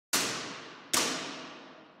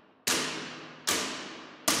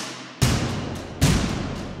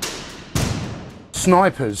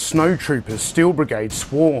Snipers, Snow Troopers, Steel Brigade,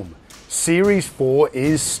 Swarm. Series 4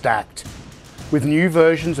 is stacked. With new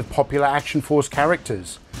versions of popular Action Force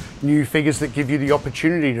characters, new figures that give you the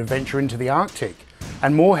opportunity to venture into the Arctic,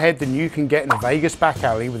 and more head than you can get in a Vegas back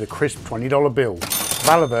alley with a crisp $20 bill.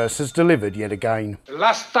 Valaverse has delivered yet again. The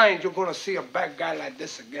last time you're going to see a bad guy like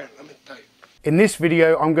this again, let me tell you. In this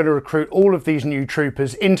video, I'm going to recruit all of these new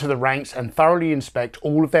troopers into the ranks and thoroughly inspect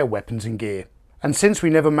all of their weapons and gear. And since we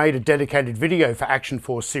never made a dedicated video for Action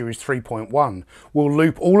Force Series 3.1, we'll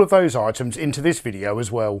loop all of those items into this video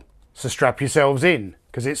as well. So strap yourselves in,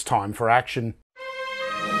 because it's time for action.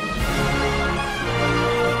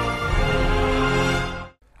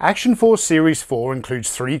 Action Force Series 4 includes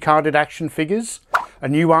 3 carded action figures, a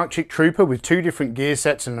new Arctic Trooper with 2 different gear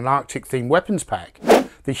sets and an Arctic themed weapons pack,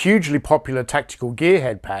 the hugely popular Tactical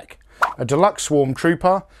Gearhead pack, a deluxe Swarm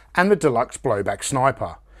Trooper, and the deluxe Blowback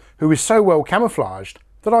Sniper, who is so well camouflaged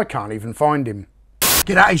that I can't even find him.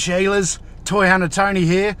 G'day Sheilas, Toy Hunter Tony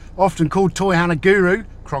here, often called Toy Hunter Guru,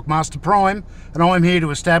 Crocmaster Prime, and I'm here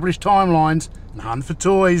to establish timelines and hunt for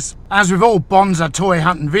toys. As with all Bonza toy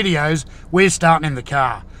hunting videos, we're starting in the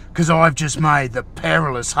car, because I've just made the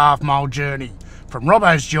perilous half-mile journey from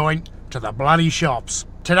Robbo's joint to the bloody shops.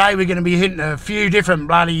 Today we're going to be hitting a few different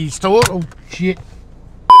bloody stores. Oh shit.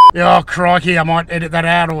 Oh crikey, I might edit that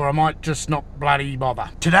out or I might just not bloody bother.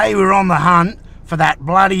 Today we're on the hunt for that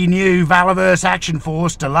bloody new Valaverse Action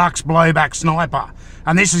Force Deluxe Blowback Sniper.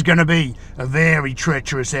 And this is going to be a very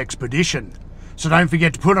treacherous expedition. So don't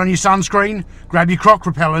forget to put on your sunscreen, grab your croc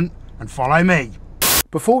repellent and follow me.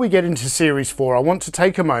 Before we get into Series 4, I want to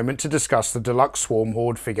take a moment to discuss the Deluxe Swarm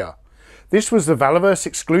Horde figure. This was the Valaverse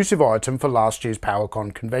exclusive item for last year's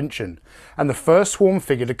PowerCon convention, and the first Swarm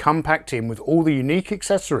figure to come packed in with all the unique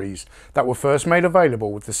accessories that were first made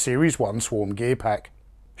available with the Series 1 Swarm gear pack.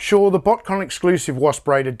 Sure, the BotCon exclusive Wasp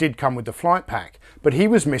Raider did come with the flight pack, but he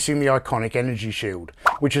was missing the iconic energy shield,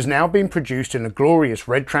 which has now been produced in a glorious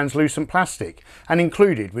red translucent plastic and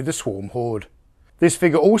included with the Swarm Horde. This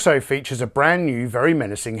figure also features a brand new, very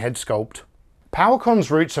menacing head sculpt. PowerCon's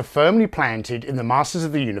roots are firmly planted in the Masters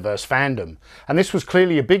of the Universe fandom, and this was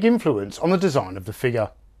clearly a big influence on the design of the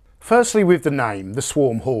figure. Firstly with the name, the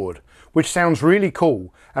Swarm Horde, which sounds really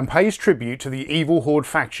cool and pays tribute to the evil Horde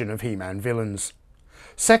faction of He-Man villains.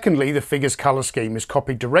 Secondly, the figure's colour scheme is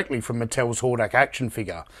copied directly from Mattel's Hordak action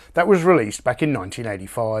figure that was released back in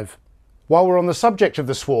 1985. While we're on the subject of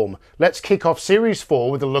the Swarm, let's kick off Series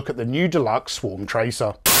 4 with a look at the new Deluxe Swarm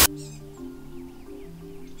Tracer.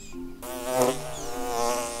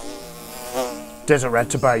 Desert Rat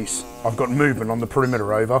to base. I've got movement on the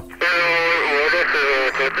perimeter, over.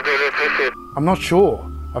 I'm not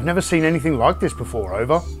sure. I've never seen anything like this before,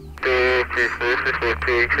 over.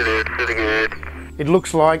 It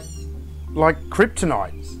looks like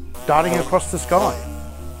kryptonite darting across the sky.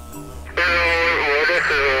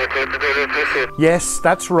 Yes,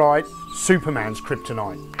 that's right. Superman's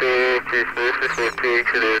kryptonite.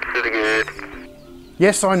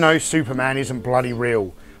 Yes, I know Superman isn't bloody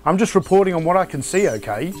real. I'm just reporting on what I can see,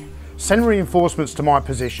 okay? Send reinforcements to my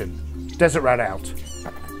position. Desert Rat out.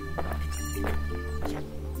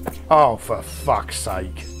 Oh, for fuck's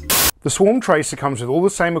sake. The Swarm Tracer comes with all the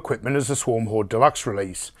same equipment as the Swarm Horde Deluxe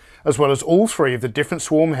release, as well as all 3 of the different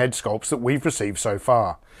Swarm head sculpts that we've received so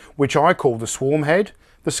far, which I call the Swarm Head,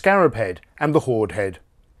 the Scarab Head, and the Horde Head.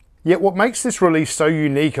 Yet what makes this release so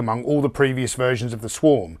unique among all the previous versions of the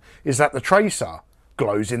Swarm is that the Tracer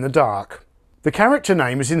glows in the dark. The character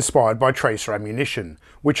name is inspired by Tracer ammunition,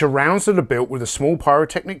 which are rounds that are built with a small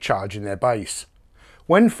pyrotechnic charge in their base.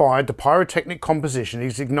 When fired, the pyrotechnic composition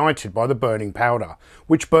is ignited by the burning powder,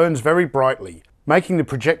 which burns very brightly, making the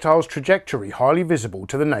projectile's trajectory highly visible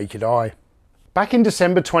to the naked eye. Back in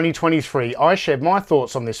December 2023, I shared my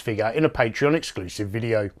thoughts on this figure in a Patreon exclusive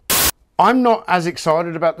video. I'm not as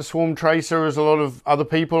excited about the Swarm Tracer as a lot of other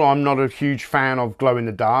people. I'm not a huge fan of glow in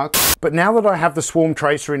the dark. But now that I have the Swarm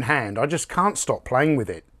Tracer in hand, I just can't stop playing with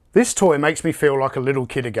it. This toy makes me feel like a little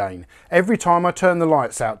kid again, every time I turn the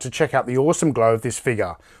lights out to check out the awesome glow of this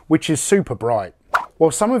figure, which is super bright.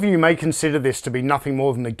 While some of you may consider this to be nothing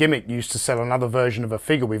more than a gimmick used to sell another version of a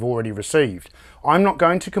figure we've already received, I'm not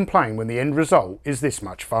going to complain when the end result is this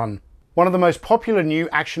much fun. One of the most popular new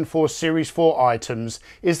Action Force Series 4 items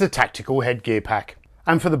is the Tactical Headgear Pack.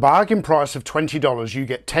 And for the bargain price of $20 you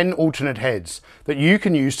get 10 alternate heads that you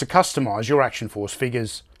can use to customise your Action Force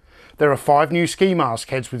figures. There are 5 new ski mask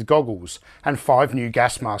heads with goggles and 5 new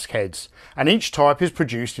gas mask heads, and each type is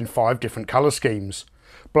produced in 5 different colour schemes.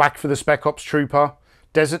 Black for the Spec Ops Trooper,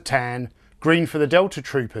 Desert Tan, green for the Delta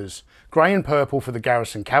Troopers, grey and purple for the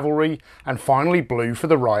Garrison Cavalry, and finally blue for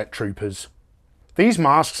the Riot Troopers. These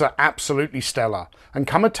masks are absolutely stellar and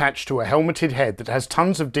come attached to a helmeted head that has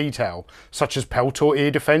tons of detail such as Peltor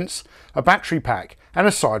ear defence, a battery pack and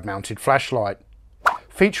a side-mounted flashlight.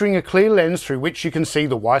 Featuring a clear lens through which you can see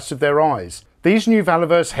the whites of their eyes, these new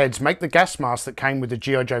Valaverse heads make the gas mask that came with the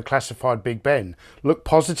G.I. Joe classified Big Ben look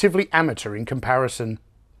positively amateur in comparison.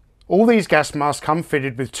 All these gas masks come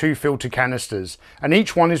fitted with 2 filter canisters, and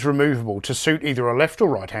each one is removable to suit either a left or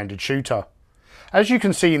right-handed shooter. As you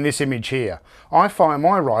can see in this image here, I fire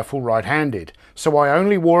my rifle right-handed, so I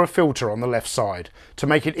only wore a filter on the left side to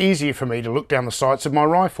make it easier for me to look down the sights of my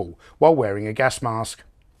rifle while wearing a gas mask.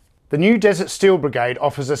 The new Desert Steel Brigade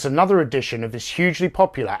offers us another edition of this hugely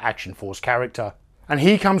popular Action Force character. And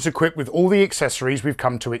he comes equipped with all the accessories we've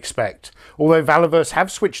come to expect, although Valaverse have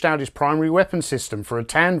switched out his primary weapon system for a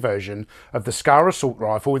tan version of the Scar assault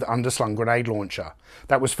rifle with underslung grenade launcher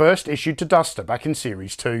that was first issued to Duster back in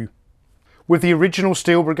Series 2. With the original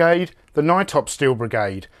Steel Brigade, the Nitop Steel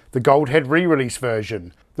Brigade, the Goldhead re-release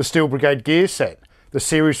version, the Steel Brigade gear set, the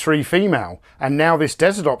Series 3 female, and now this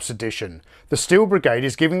Desert Ops edition, the Steel Brigade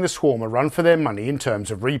is giving the Swarm a run for their money in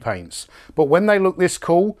terms of repaints. But when they look this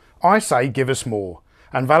cool, I say give us more.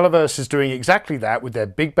 And Valaverse is doing exactly that with their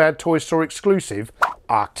Big Bad Toy Store exclusive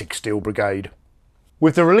Arctic Steel Brigade.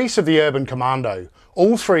 With the release of the Urban Commando,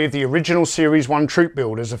 all 3 of the original Series 1 troop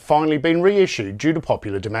builders have finally been reissued due to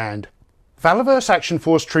popular demand. Valaverse Action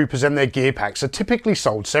Force troopers and their gear packs are typically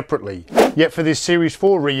sold separately, yet for this Series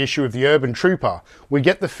 4 reissue of the Urban Trooper, we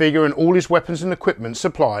get the figure and all his weapons and equipment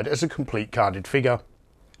supplied as a complete carded figure.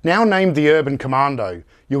 Now named the Urban Commando,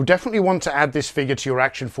 you'll definitely want to add this figure to your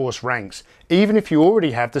Action Force ranks, even if you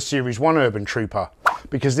already have the Series 1 Urban Trooper,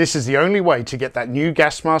 because this is the only way to get that new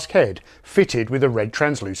gas mask head fitted with a red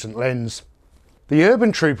translucent lens. The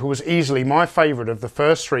Urban Trooper was easily my favourite of the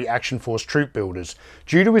first 3 Action Force troop builders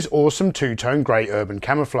due to his awesome 2-tone grey urban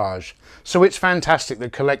camouflage, so it's fantastic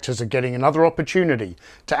that collectors are getting another opportunity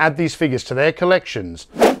to add these figures to their collections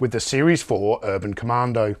with the Series 4 Urban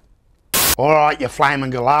Commando. Alright you flaming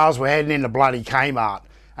galahs, we're heading into bloody Kmart,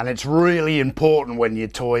 and it's really important when you're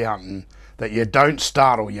toy hunting that you don't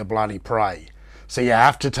startle your bloody prey, so you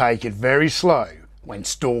have to take it very slow when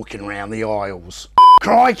stalking around the aisles.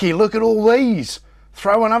 Crikey, look at all these!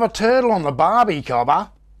 Throw another turtle on the Barbie cobber.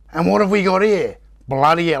 And what have we got here?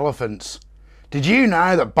 Bloody elephants. Did you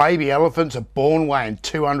know that baby elephants are born weighing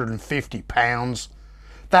 250 pounds?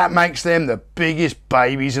 That makes them the biggest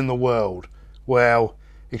babies in the world. Well,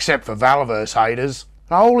 except for Valaverse haters.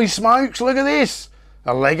 Holy smokes, look at this!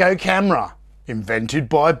 A Lego camera, invented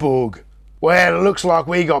by Boog. Well, it looks like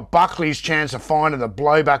we got Buckley's chance of finding the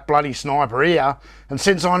blowback bloody sniper here, and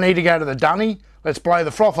since I need to go to the dunny, let's blow the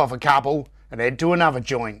froth off a couple and head to another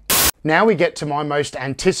joint. Now we get to my most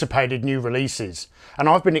anticipated new releases, and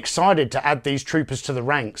I've been excited to add these troopers to the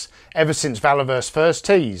ranks ever since Valaverse first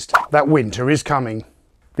teased that winter is coming.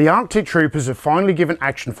 The Arctic Troopers have finally given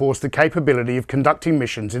Action Force the capability of conducting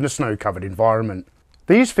missions in a snow-covered environment.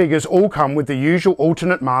 These figures all come with the usual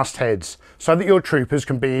alternate masked heads, so that your troopers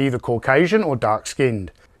can be either Caucasian or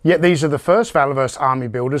dark-skinned. Yet these are the first Valaverse army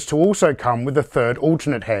builders to also come with a third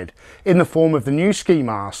alternate head, in the form of the new ski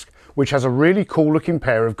mask, which has a really cool looking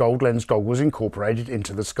pair of gold lens goggles incorporated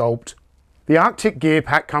into the sculpt. The Arctic gear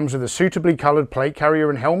pack comes with a suitably coloured plate carrier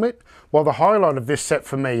and helmet, while the highlight of this set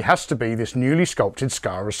for me has to be this newly sculpted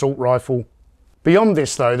Scar assault rifle. Beyond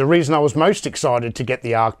this though, the reason I was most excited to get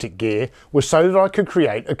the Arctic gear was so that I could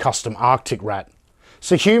create a custom Arctic rat.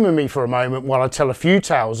 So humour me for a moment while I tell a few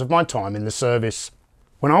tales of my time in the service.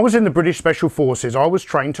 When I was in the British Special Forces, I was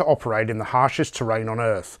trained to operate in the harshest terrain on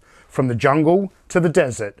Earth, from the jungle to the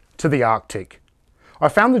desert to the Arctic. I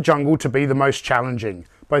found the jungle to be the most challenging,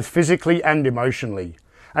 both physically and emotionally,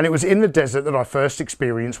 and it was in the desert that I first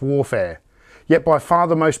experienced warfare. Yet by far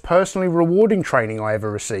the most personally rewarding training I ever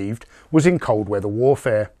received was in cold weather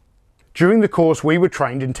warfare. During the course we were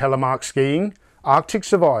trained in telemark skiing, Arctic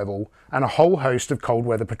survival and a whole host of cold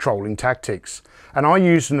weather patrolling tactics, and I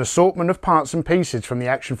used an assortment of parts and pieces from the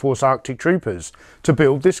Action Force Arctic Troopers to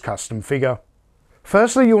build this custom figure.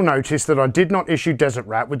 Firstly, you'll notice that I did not issue Desert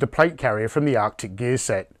Rat with the plate carrier from the Arctic gear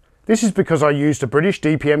set. This is because I used a British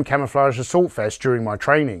DPM camouflage assault vest during my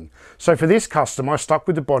training, so for this custom I stuck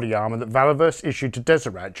with the body armour that Valaverse issued to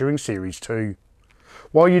Desert Rat during Series 2.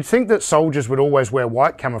 While you'd think that soldiers would always wear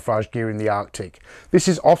white camouflage gear in the Arctic, this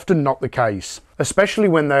is often not the case, especially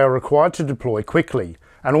when they are required to deploy quickly,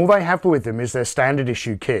 and all they have with them is their standard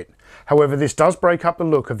issue kit. However, this does break up the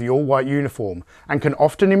look of the all-white uniform and can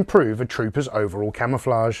often improve a trooper's overall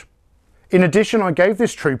camouflage. In addition, I gave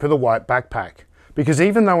this trooper the white backpack, because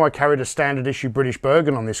even though I carried a standard issue British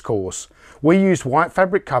Bergen on this course, we used white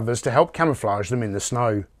fabric covers to help camouflage them in the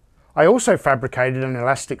snow. I also fabricated an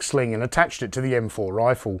elastic sling and attached it to the M4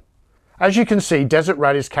 rifle. As you can see, Desert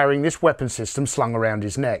Rat is carrying this weapon system slung around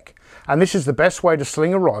his neck, and this is the best way to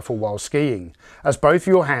sling a rifle while skiing, as both of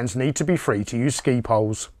your hands need to be free to use ski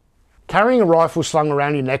poles. Carrying a rifle slung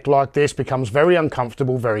around your neck like this becomes very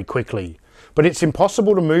uncomfortable very quickly, but it's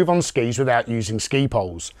impossible to move on skis without using ski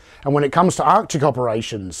poles, and when it comes to Arctic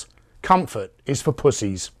operations, comfort is for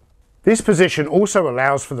pussies. This position also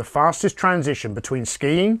allows for the fastest transition between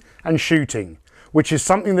skiing and shooting, which is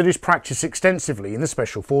something that is practiced extensively in the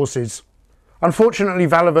Special Forces. Unfortunately,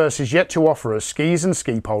 Valiverse is yet to offer us skis and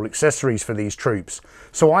ski pole accessories for these troops,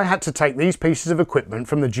 so I had to take these pieces of equipment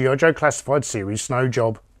from the G.I. Joe Classified Series Snow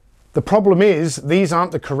Job. The problem is, these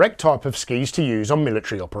aren't the correct type of skis to use on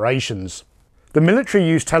military operations. The military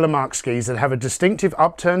use telemark skis that have a distinctive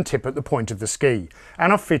upturned tip at the point of the ski,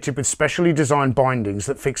 and are fitted with specially designed bindings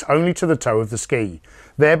that fix only to the toe of the ski,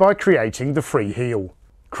 thereby creating the free heel.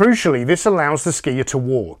 Crucially, this allows the skier to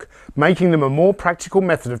walk, making them a more practical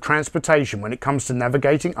method of transportation when it comes to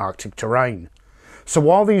navigating Arctic terrain. So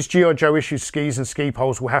while these G.I. Joe issued skis and ski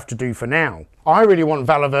poles will have to do for now, I really want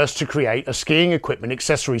Valiverse to create a skiing equipment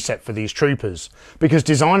accessory set for these troopers, because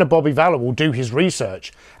designer Bobby Valor will do his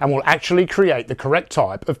research and will actually create the correct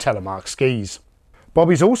type of telemark skis.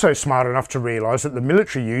 Bobby's also smart enough to realise that the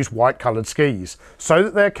military use white coloured skis, so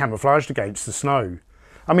that they're camouflaged against the snow.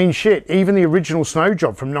 I mean shit, even the original Snow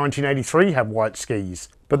Job from 1983 had white skis,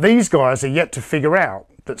 but these guys are yet to figure out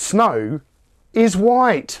that snow is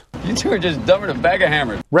white. You two are just dumber than a bag of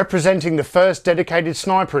hammers. Representing the first dedicated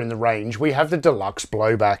sniper in the range, we have the Deluxe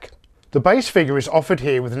Blowback. The base figure is offered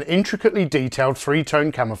here with an intricately detailed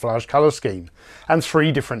 3-tone camouflage colour scheme and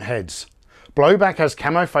 3 different heads. Blowback has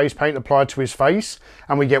camo face paint applied to his face,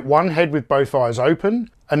 and we get one head with both eyes open,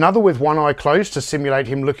 another with one eye closed to simulate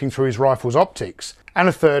him looking through his rifle's optics, and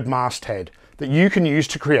a third masked head that you can use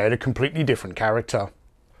to create a completely different character.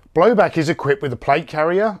 Blowback is equipped with a plate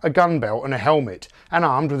carrier, a gun belt and a helmet, and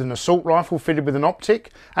armed with an assault rifle fitted with an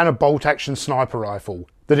optic and a bolt-action sniper rifle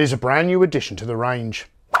that is a brand new addition to the range.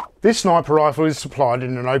 This sniper rifle is supplied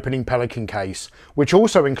in an opening Pelican case, which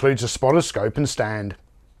also includes a spotter scope and stand.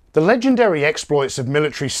 The legendary exploits of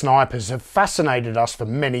military snipers have fascinated us for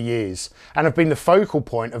many years, and have been the focal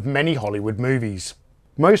point of many Hollywood movies.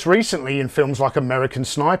 Most recently in films like American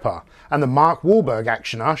Sniper and the Mark Wahlberg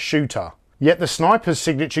actioner Shooter. Yet the sniper's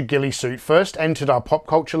signature ghillie suit first entered our pop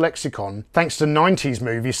culture lexicon thanks to 90s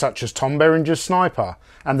movies such as Tom Berenger's Sniper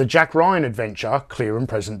and the Jack Ryan adventure Clear and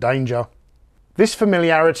Present Danger. This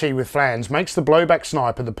familiarity with fans makes the Blowback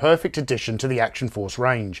Sniper the perfect addition to the Action Force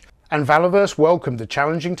range, and Valiverse welcomed the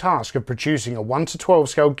challenging task of producing a 1:12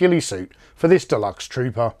 scale ghillie suit for this deluxe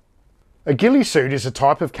trooper. A ghillie suit is a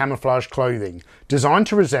type of camouflage clothing designed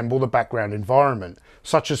to resemble the background environment,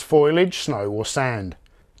 such as foliage, snow or sand.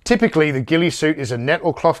 Typically, the ghillie suit is a net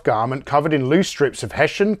or cloth garment covered in loose strips of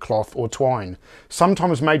hessian, cloth or twine,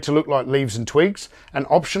 sometimes made to look like leaves and twigs, and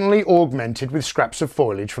optionally augmented with scraps of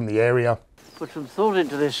foliage from the area. Put some thought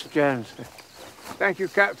into this, Jones. Thank you,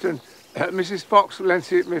 Captain. Mrs. Fox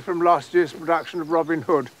lent it me from last year's production of Robin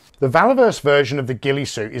Hood. The Valiverse version of the ghillie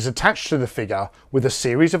suit is attached to the figure with a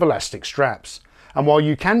series of elastic straps, and while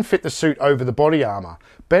you can fit the suit over the body armour,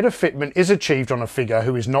 better fitment is achieved on a figure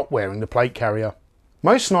who is not wearing the plate carrier.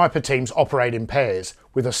 Most sniper teams operate in pairs,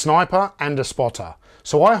 with a sniper and a spotter,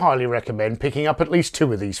 so I highly recommend picking up at least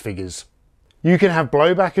 2 of these figures. You can have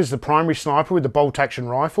Blowback as the primary sniper with the bolt-action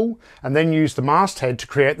rifle, and then use the masked head to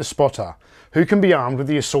create the spotter, who can be armed with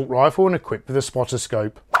the assault rifle and equipped with a spotter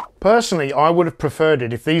scope. Personally, I would have preferred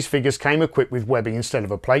it if these figures came equipped with webbing instead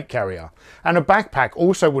of a plate carrier, and a backpack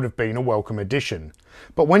also would have been a welcome addition.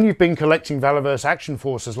 But when you've been collecting Valiverse Action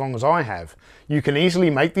Force as long as I have, you can easily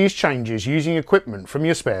make these changes using equipment from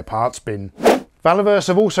your spare parts bin. Valiverse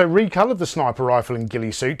have also recoloured the sniper rifle and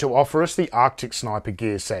ghillie suit to offer us the Arctic Sniper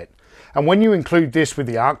gear set, and when you include this with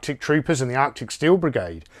the Arctic Troopers and the Arctic Steel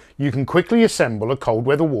Brigade, you can quickly assemble a cold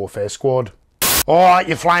weather warfare squad. Alright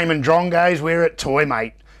you flaming drongos, we're at toy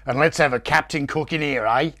mate, and let's have a Captain Cook in here,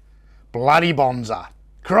 eh? Bloody bonza.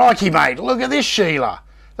 Crikey mate, look at this Sheila.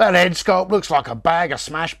 That head sculpt looks like a bag of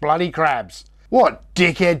smashed bloody crabs. What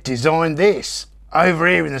dickhead designed this? Over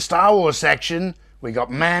here in the Star Wars section, we got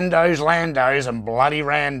Mandos, Landos and bloody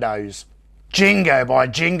Randos. Jingo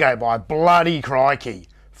by bloody crikey.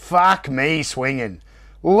 Fuck me swinging.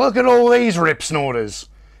 Look at all these rip snorters.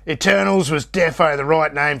 Eternals was defo the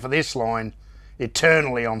right name for this line.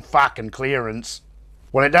 Eternally on fucking clearance.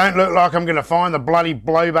 Well, it don't look like I'm going to find the bloody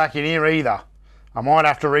Blowback in here either. I might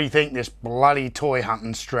have to rethink this bloody toy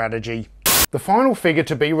hunting strategy. The final figure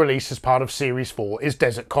to be released as part of Series 4 is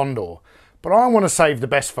Desert Condor, But I want to save the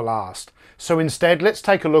best for last, so instead let's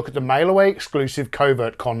take a look at the mail-away exclusive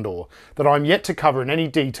Covert Condor that I'm yet to cover in any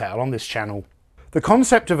detail on this channel. The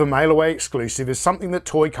concept of a mail-away exclusive is something that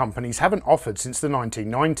toy companies haven't offered since the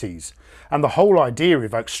 1990s, and the whole idea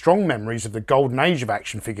evokes strong memories of the golden age of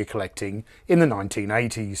action figure collecting in the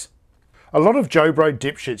 1980s. A lot of Joe Bro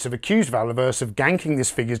dipshits have accused Valaverse of ganking this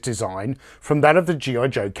figure's design from that of the G.I.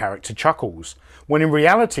 Joe character Chuckles, when in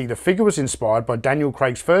reality the figure was inspired by Daniel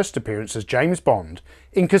Craig's first appearance as James Bond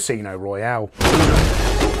in Casino Royale.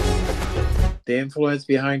 The influence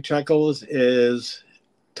behind Chuckles is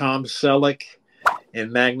Tom Selleck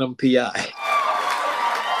in Magnum P.I.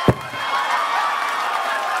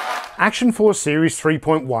 Action Force Series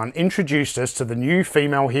 3.1 introduced us to the new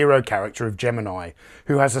female hero character of Gemini,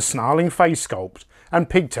 who has a snarling face sculpt and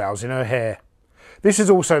pigtails in her hair. This is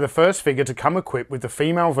also the first figure to come equipped with the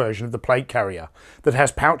female version of the plate carrier that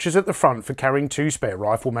has pouches at the front for carrying 2 spare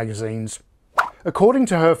rifle magazines. According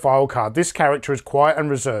to her file card, this character is quiet and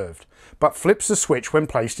reserved, but flips the switch when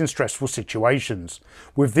placed in stressful situations,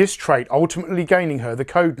 with this trait ultimately gaining her the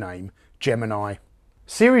codename Gemini.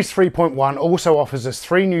 Series 3.1 also offers us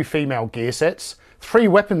 3 new female gear sets, 3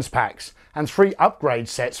 weapons packs, and 3 upgrade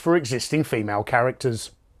sets for existing female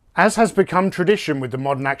characters. As has become tradition with the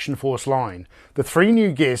modern Action Force line, the 3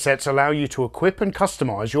 new gear sets allow you to equip and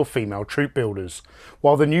customise your female troop builders,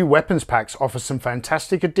 while the new weapons packs offer some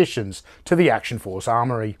fantastic additions to the Action Force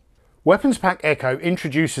armoury. Weapons Pack Echo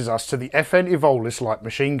introduces us to the FN Evolus light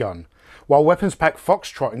machine gun, while Weapons Pack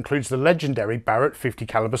Foxtrot includes the legendary Barrett 50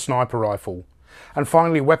 caliber sniper rifle. And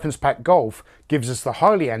finally, Weapons Pack Golf gives us the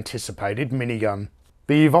highly anticipated minigun.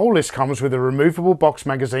 The Evolus comes with a removable box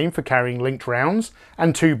magazine for carrying linked rounds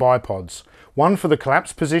and 2 bipods, one for the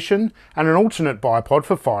collapsed position and an alternate bipod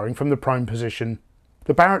for firing from the prone position.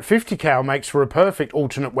 The Barrett 50 cal makes for a perfect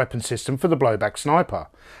alternate weapon system for the blowback sniper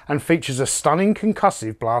and features a stunning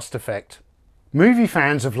concussive blast effect. Movie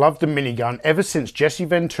fans have loved the minigun ever since Jesse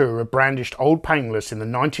Ventura brandished Old Painless in the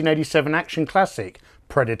 1987 action classic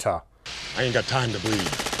Predator. I ain't got time to bleed.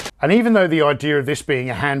 And even though the idea of this being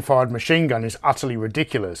a hand-fired machine gun is utterly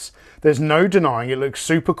ridiculous, there's no denying it looks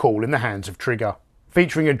super cool in the hands of Trigger.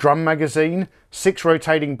 Featuring a drum magazine, 6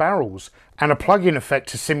 rotating barrels, and a plug-in effect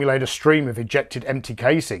to simulate a stream of ejected empty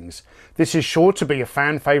casings, this is sure to be a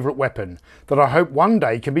fan favourite weapon that I hope one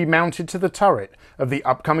day can be mounted to the turret of the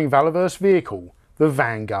upcoming Valaverse vehicle, the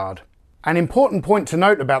Vanguard. An important point to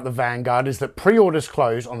note about the Vanguard is that pre-orders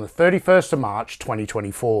close on the 31st of March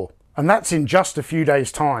 2024. And that's in just a few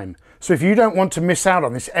days' time, so if you don't want to miss out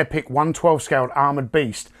on this epic 1/12 scaled armoured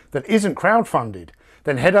beast that isn't crowdfunded,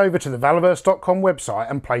 then head over to the Valaverse.com website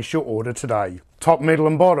and place your order today. Top, middle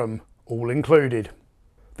and bottom, all included.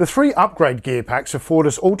 The 3 upgrade gear packs afford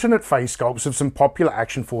us alternate face sculpts of some popular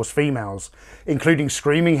Action Force females, including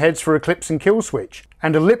screaming heads for Eclipse and Killswitch,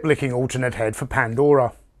 and a lip-licking alternate head for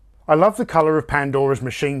Pandora. I love the colour of Pandora's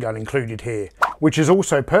machine gun included here, which is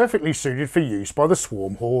also perfectly suited for use by the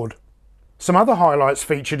Swarm Horde. Some other highlights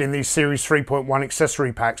featured in these Series 3.1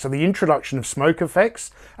 accessory packs are the introduction of smoke effects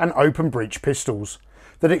and open breech pistols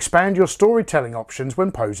that expand your storytelling options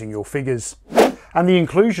when posing your figures, and the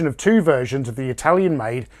inclusion of 2 versions of the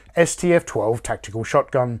Italian-made STF-12 tactical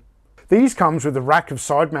shotgun. These comes with a rack of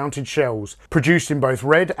side-mounted shells, produced in both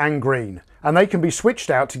red and green, and they can be switched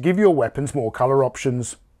out to give your weapons more colour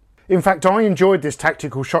options. In fact, I enjoyed this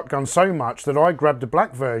tactical shotgun so much that I grabbed a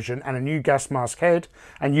black version and a new gas mask head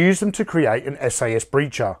and used them to create an SAS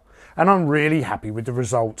breacher, and I'm really happy with the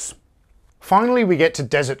results. Finally, we get to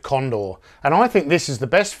Desert Condor, and I think this is the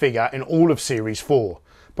best figure in all of Series 4,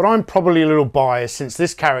 but I'm probably a little biased since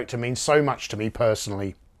this character means so much to me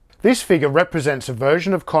personally. This figure represents a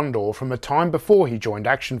version of Condor from a time before he joined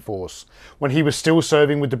Action Force, when he was still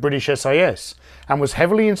serving with the British SAS, and was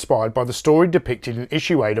heavily inspired by the story depicted in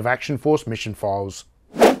issue 8 of Action Force Mission Files.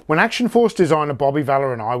 When Action Force designer Bobby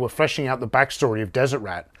Valor and I were fleshing out the backstory of Desert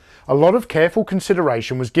Rat, a lot of careful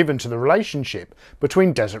consideration was given to the relationship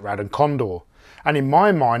between Desert Rat and Condor, and in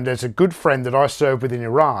my mind there's a good friend that I served with in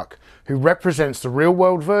Iraq who represents the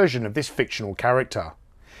real-world version of this fictional character.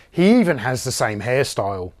 He even has the same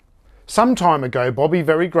hairstyle. Some time ago, Bobby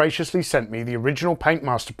very graciously sent me the original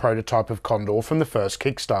Paintmaster prototype of Condor from the first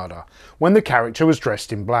Kickstarter, when the character was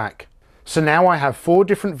dressed in black. So now I have 4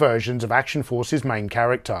 different versions of Action Force's main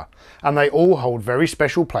character, and they all hold very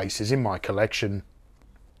special places in my collection.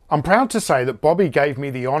 I'm proud to say that Bobby gave me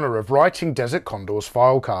the honour of writing Desert Condor's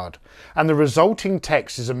file card, and the resulting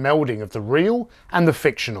text is a melding of the real and the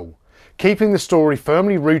fictional, keeping the story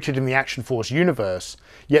firmly rooted in the Action Force universe,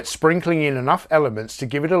 yet sprinkling in enough elements to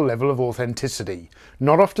give it a level of authenticity,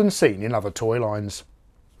 not often seen in other toy lines.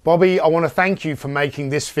 Bobby, I want to thank you for making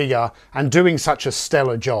this figure and doing such a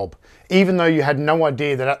stellar job, even though you had no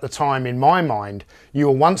idea that at the time, in my mind, you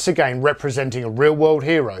were once again representing a real world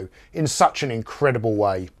hero in such an incredible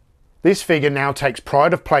way. This figure now takes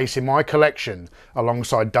pride of place in my collection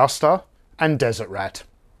alongside Duster and Desert Rat.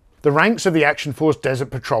 The ranks of the Action Force Desert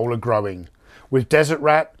Patrol are growing, with Desert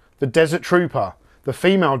Rat, the Desert Trooper, the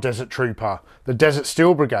Female Desert Trooper, the Desert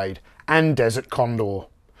Steel Brigade and Desert Condor.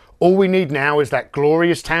 All we need now is that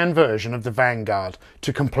glorious tan version of the Vanguard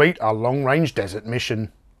to complete our long-range desert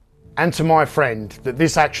mission. And to my friend that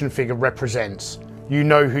this action figure represents, you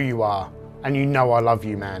know who you are, and you know I love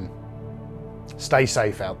you, man. Stay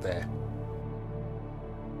safe out there.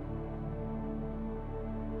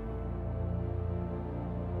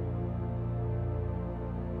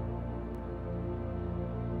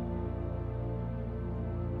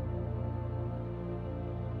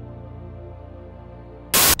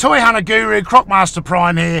 Toy Hunter Guru, Crockmaster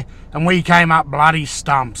Prime here, and we came up bloody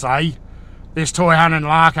stumps, eh? This toy hunting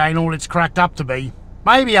lark ain't all it's cracked up to be.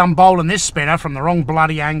 Maybe I'm bowling this spinner from the wrong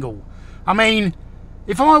bloody angle. I mean,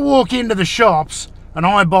 if I walk into the shops and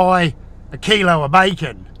I buy a kilo of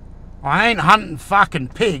bacon, I ain't hunting fucking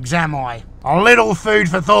pigs, am I? A little food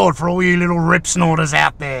for thought for all you little rip snorters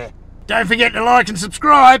out there. Don't forget to like and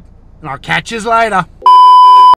subscribe, and I'll catch yous later.